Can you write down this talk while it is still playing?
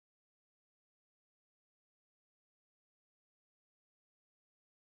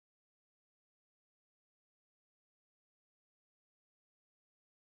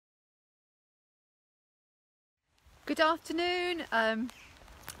Good afternoon.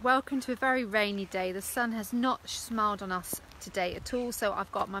 Welcome to a very rainy day. The sun has not smiled on us today at all, so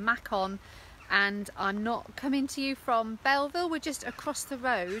I've got my Mac on and I'm not coming to you from Belleville. We're just across the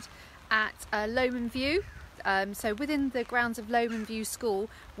road at Lomond View. So within the grounds of Lomond View School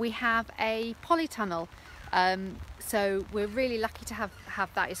we have a polytunnel. So we're really lucky to have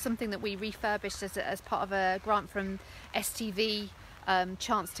that. It's something that we refurbished as part of a grant from STV,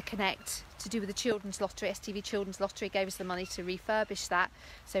 Chance to Connect, to do with the Children's Lottery. STV Children's Lottery gave us the money to refurbish that,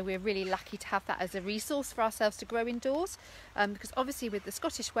 so we're really lucky to have that as a resource for ourselves to grow indoors, because obviously with the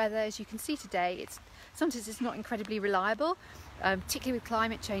Scottish weather, as you can see today, sometimes it's not incredibly reliable, particularly with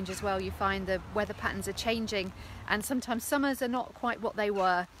climate change as well. You find the weather patterns are changing and sometimes summers are not quite what they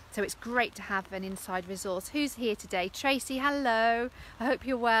were, so it's great to have an inside resource. Who's here today? Tracy, hello, I hope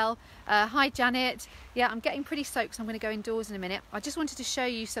you're well. Hi Janet. Yeah, I'm getting pretty soaked, so I'm going to go indoors in a minute. I just wanted to show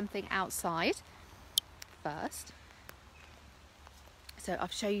you something outside first. So I'll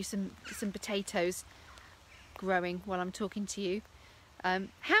show you some potatoes growing while I'm talking to you.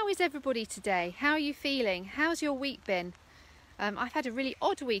 How is everybody today? How are you feeling? How's your week been? I've had a really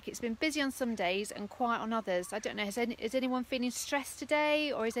odd week. It's been busy on some days and quiet on others. I don't know, is anyone feeling stressed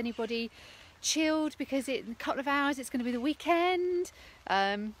today, or is anybody chilled because in a couple of hours it's going to be the weekend?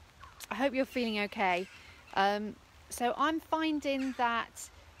 I hope you're feeling okay. So I'm finding that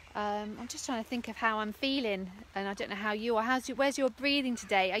I'm just trying to think of how I'm feeling, and I don't know how you are. Where's your breathing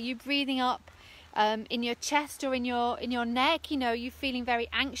today? Are you breathing up in your chest or in your neck? You know, are you feeling very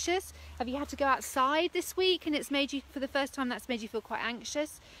anxious? Have you had to go outside this week and it's made you, for the first time, that's made you feel quite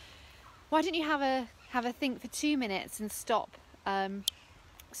anxious? Why don't you have a think for 2 minutes and stop and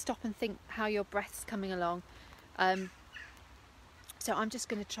think how your breath's coming along. So I'm just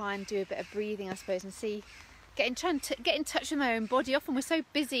going to try and do a bit of breathing, I suppose, and see, get in touch with my own body. Often we're so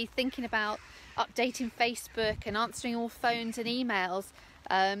busy thinking about updating Facebook and answering all phones and emails.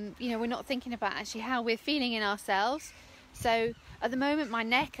 You know, we're not thinking about actually how we're feeling in ourselves. So at the moment my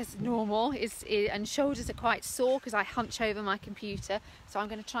neck, as normal, and shoulders are quite sore because I hunch over my computer. So I'm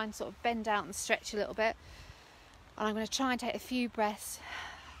going to try and sort of bend out and stretch a little bit. And I'm going to try and take a few breaths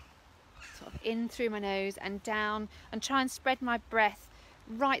sort of in through my nose and down, and try and spread my breath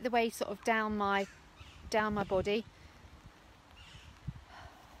right the way sort of down my body.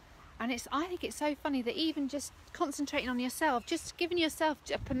 And I think it's so funny that even just concentrating on yourself, just giving yourself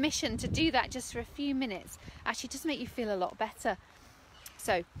a permission to do that just for a few minutes, actually does make you feel a lot better.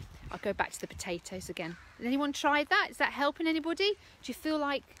 So I'll go back to the potatoes again. Has anyone tried that? Is that helping anybody? Do you feel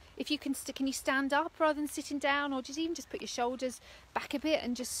like, if you can you stand up rather than sitting down, or just put your shoulders back a bit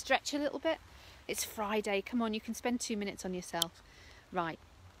and just stretch a little bit? It's Friday, come on, you can spend 2 minutes on yourself. Right,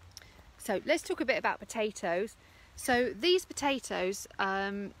 so let's talk a bit about potatoes. So these potatoes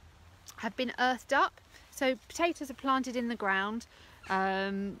have been earthed up. So potatoes are planted in the ground.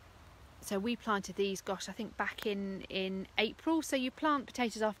 So we planted these, gosh, I think back in April. So you plant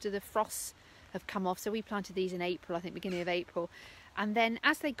potatoes after the frosts have come off. So we planted these in April, I think beginning of April. And then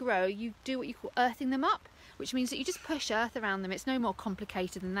as they grow, you do what you call earthing them up, which means that you just push earth around them. It's no more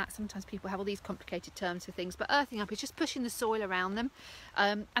complicated than that. Sometimes people have all these complicated terms for things, but earthing up is just pushing the soil around them.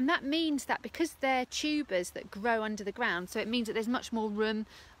 And that means that because they're tubers that grow under the ground, so it means that there's much more room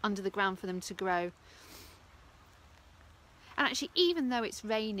under the ground for them to grow. And actually, even though it's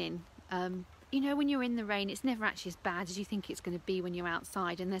raining, you know, when you're in the rain, it's never actually as bad as you think it's going to be when you're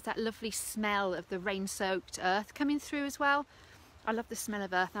outside. And there's that lovely smell of the rain-soaked earth coming through as well. I love the smell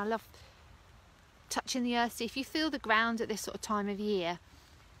of earth, and I love touching the earth. See, if you feel the ground at this sort of time of year,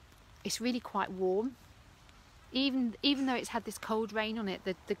 it's really quite warm. Even though it's had this cold rain on it,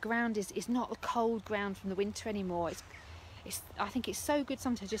 the ground is not the cold ground from the winter anymore. I think it's so good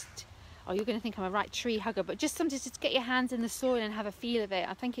sometimes just, oh, you're going to think I'm a right tree hugger, but just sometimes just get your hands in the soil and have a feel of it.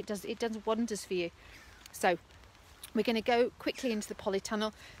 I think it does wonders for you. So we're going to go quickly into the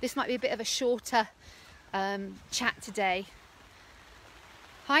polytunnel. This might be a bit of a shorter chat today.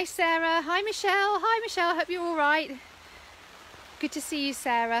 Hi Sarah, hi Michelle, hope you're all right. Good to see you,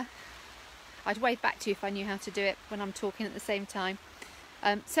 Sarah. I'd wave back to you if I knew how to do it when I'm talking at the same time.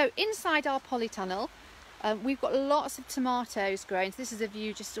 So inside our polytunnel, we've got lots of tomatoes growing. So this is a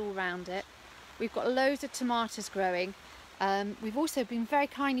view just all around it. We've got loads of tomatoes growing. We've also been very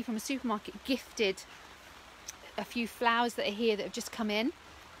kindly from a supermarket gifted a few flowers that are here that have just come in.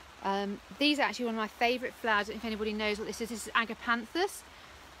 These are actually one of my favourite flowers. I don't know if anybody knows what this is. This is agapanthus.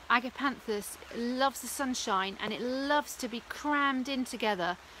 Agapanthus loves the sunshine, and it loves to be crammed in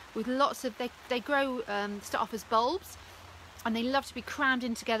together with lots of, they grow, start off as bulbs, and they love to be crammed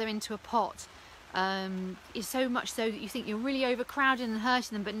in together into a pot. Is so much so that you think you're really overcrowding and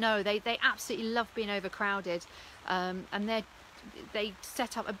hurting them, but no, they absolutely love being overcrowded. and they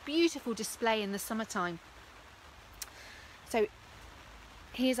set up a beautiful display in the summertime. So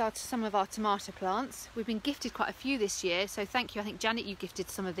here's some of our tomato plants. We've been gifted quite a few this year, so thank you. I think Janet, you gifted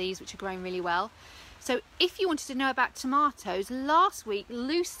some of these, which are growing really well. So if you wanted to know about tomatoes, last week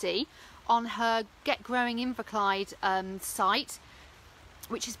Lucy on her Get Growing Inverclyde site,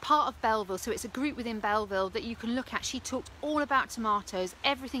 which is part of Belleville, so it's a group within Belleville that you can look at. She talked all about tomatoes,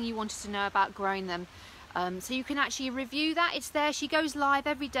 everything you wanted to know about growing them. So you can actually review that. It's there. She goes live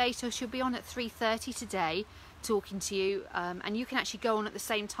every day, so she'll be on at 3:30 today talking to you, and you can actually go on at the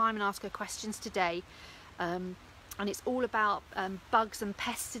same time and ask her questions today. And it's all about bugs and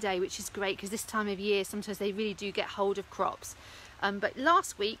pests today, which is great because this time of year sometimes they really do get hold of crops. But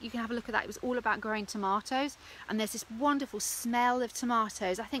last week, you can have a look at that, it was all about growing tomatoes, and there's this wonderful smell of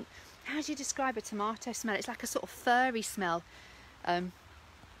tomatoes. I think, how do you describe a tomato smell? It's like a sort of furry smell. And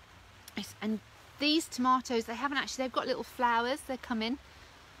these tomatoes, they've got little flowers, they're coming.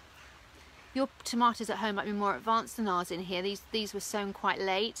 Your tomatoes at home might be more advanced than ours in here. These were sown quite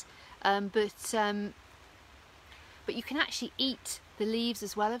late, but you can actually eat the leaves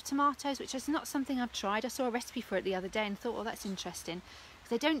as well of tomatoes, which is not something I've tried. I saw a recipe for it the other day and thought, oh, that's interesting.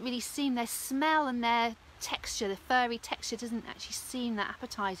 They don't really seem, their smell and their texture, the furry texture doesn't actually seem that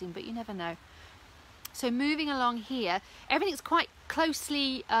appetizing, but you never know. So moving along here, everything's quite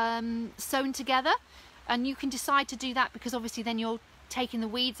closely sewn together, and you can decide to do that because obviously then you're taking the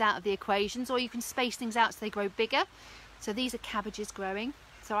weeds out of the equations, or you can space things out so they grow bigger. So these are cabbages growing,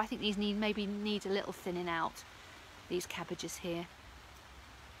 so I think these maybe need a little thinning out, these cabbages here.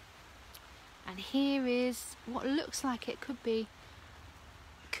 And here is what looks like it could be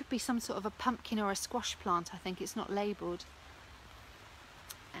some sort of a pumpkin or a squash plant. I think it's not labelled.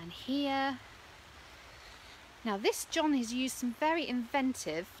 And here, now this John has used some very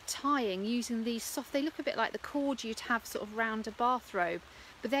inventive tying using these soft, they look a bit like the cord you'd have sort of round a bathrobe,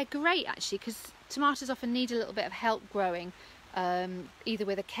 but they're great actually because tomatoes often need a little bit of help growing, either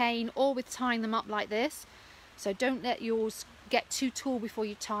with a cane or with tying them up like this. So don't let yours get too tall before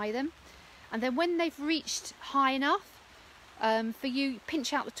you tie them. And then when they've reached high enough for you,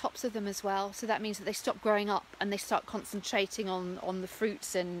 pinch out the tops of them as well. So that means that they stop growing up and they start concentrating on the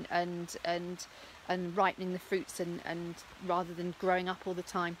fruits and ripening the fruits and rather than growing up all the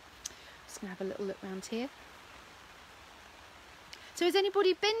time. Just gonna have a little look around here. So has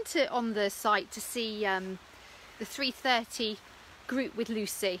anybody been on the site to see the 3:30 group with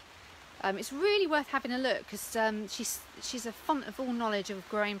Lucy? It's really worth having a look because she's a font of all knowledge of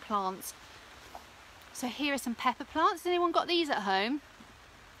growing plants. So here are some pepper plants. Has anyone got these at home?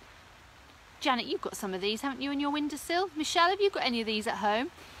 Janet, you've got some of these, haven't you, on your windowsill? Michelle, have you got any of these at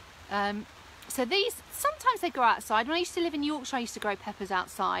home? So these, sometimes they grow outside. When I used to live in Yorkshire, I used to grow peppers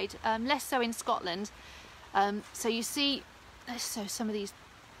outside, less so in Scotland. So you see, so some of these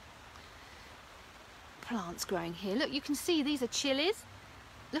plants growing here. Look, you can see these are chilies.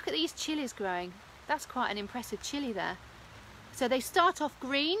 Look at these chilies growing. That's quite an impressive chili there. So they start off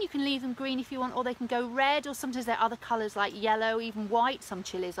green. You can leave them green if you want, or they can go red, or sometimes they're other colours like yellow, even white. Some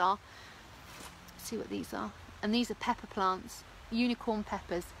chilies are. Let's see what these are. And these are pepper plants, unicorn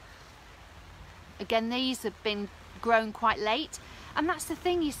peppers. Again, these have been grown quite late, and that's the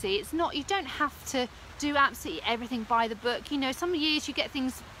thing, you see, it's not, you don't have to do absolutely everything by the book. You know, some years you get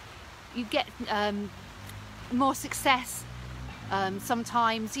things, you get more success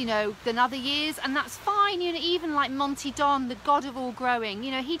sometimes, you know, than other years, and that's fine. You know, even like Monty Don, the god of all growing,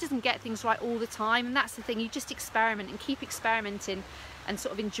 you know, he doesn't get things right all the time, and that's the thing, you just experiment and keep experimenting and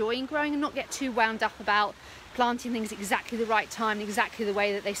sort of enjoying growing and not get too wound up about planting things exactly the right time, exactly the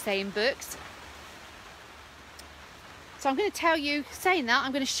way that they say in books. So I'm going to tell you, saying that,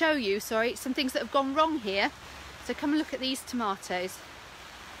 I'm going to show you, sorry, some things that have gone wrong here. So come and look at these tomatoes.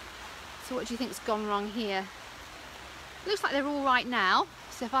 So what do you think's gone wrong here? Looks like they're all right now.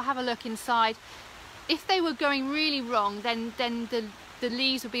 So if I have a look inside, if they were going really wrong, then the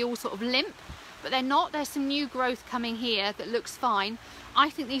leaves would be all sort of limp, but they're not. There's some new growth coming here that looks fine.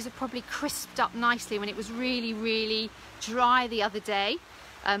 I think these are probably crisped up nicely when it was really, really dry the other day.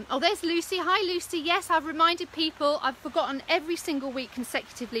 Oh, there's Lucy. Hi, Lucy. Yes, I've reminded people. I've forgotten every single week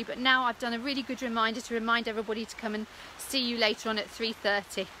consecutively, but now I've done a really good reminder to remind everybody to come and see you later on at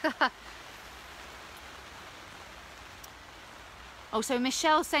 3:30. Oh, so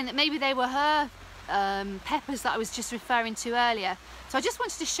Michelle's saying that maybe they were her peppers that I was just referring to earlier. So I just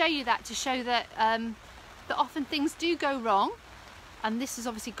wanted to show you that, to show that that often things do go wrong, and this has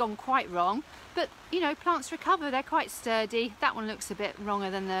obviously gone quite wrong. But you know, plants recover. They're quite sturdy. That one looks a bit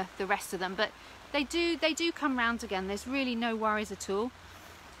wronger than the rest of them, but they do come round again. There's really no worries at all.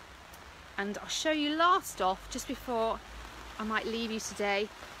 And I'll show you last off, just before I might leave you today,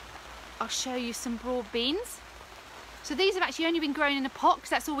 I'll show you some broad beans. So these have actually only been grown in a pot because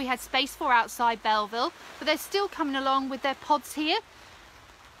that's all we had space for outside Belleville, but they're still coming along with their pods here.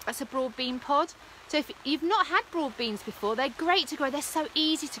 That's a broad bean pod. So if you've not had broad beans before, they're great to grow. They're so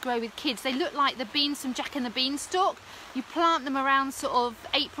easy to grow with kids. They look like the beans from Jack and the Beanstalk. You plant them around sort of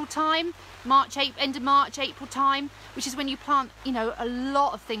April time, end of March, April time, which is when you plant, you know, a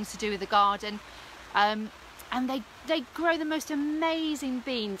lot of things to do with the garden. And they grow the most amazing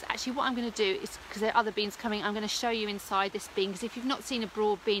beans. Actually, what I'm going to do is, because there are other beans coming, I'm going to show you inside this bean, because if you've not seen a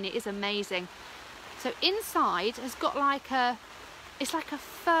broad bean, it is amazing. So inside has got like it's like a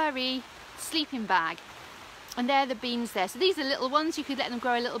furry sleeping bag, and they're the beans there. So these are little ones. You could let them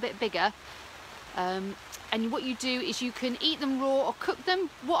grow a little bit bigger, and what you do is you can eat them raw or cook them.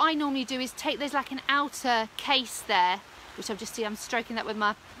 What I normally do is there's like an outer case there, which I've just seen, I'm stroking that with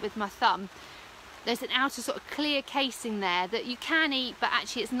my thumb. There's an outer sort of clear casing there that you can eat, but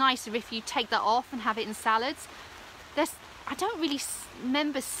actually it's nicer if you take that off and have it in salads. I don't really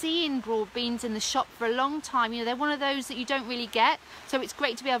remember seeing broad beans in the shop for a long time. You know, they're one of those that you don't really get, so it's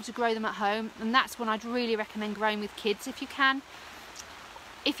great to be able to grow them at home, and that's one I'd really recommend growing with kids if you can.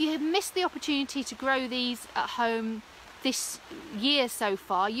 If you have missed the opportunity to grow these at home this year so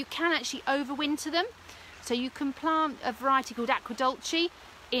far, you can actually overwinter them. So you can plant a variety called Aquadulce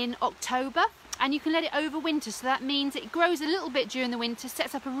in October, and you can let it overwinter. So that means it grows a little bit during the winter,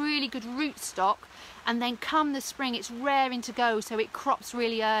 sets up a really good root stock, and then come the spring it's raring to go, so it crops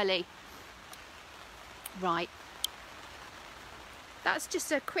really early. Right, that's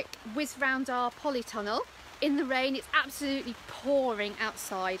just a quick whiz round our polytunnel in the rain. It's absolutely pouring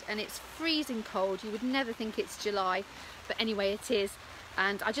outside and it's freezing cold. You would never think it's July, but anyway it is.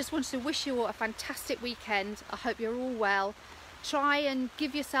 And I just wanted to wish you all a fantastic weekend. I hope you're all well. Try and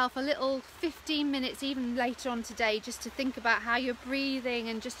give yourself a little 15 minutes even later on today just to think about how you're breathing,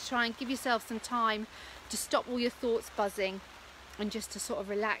 and just try and give yourself some time to stop all your thoughts buzzing and just to sort of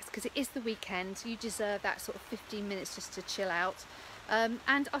relax, because it is the weekend. So you deserve that sort of 15 minutes just to chill out.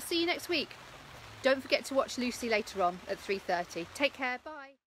 And I'll see you next week. Don't forget to watch Lucy later on at 3:30. Take care, bye.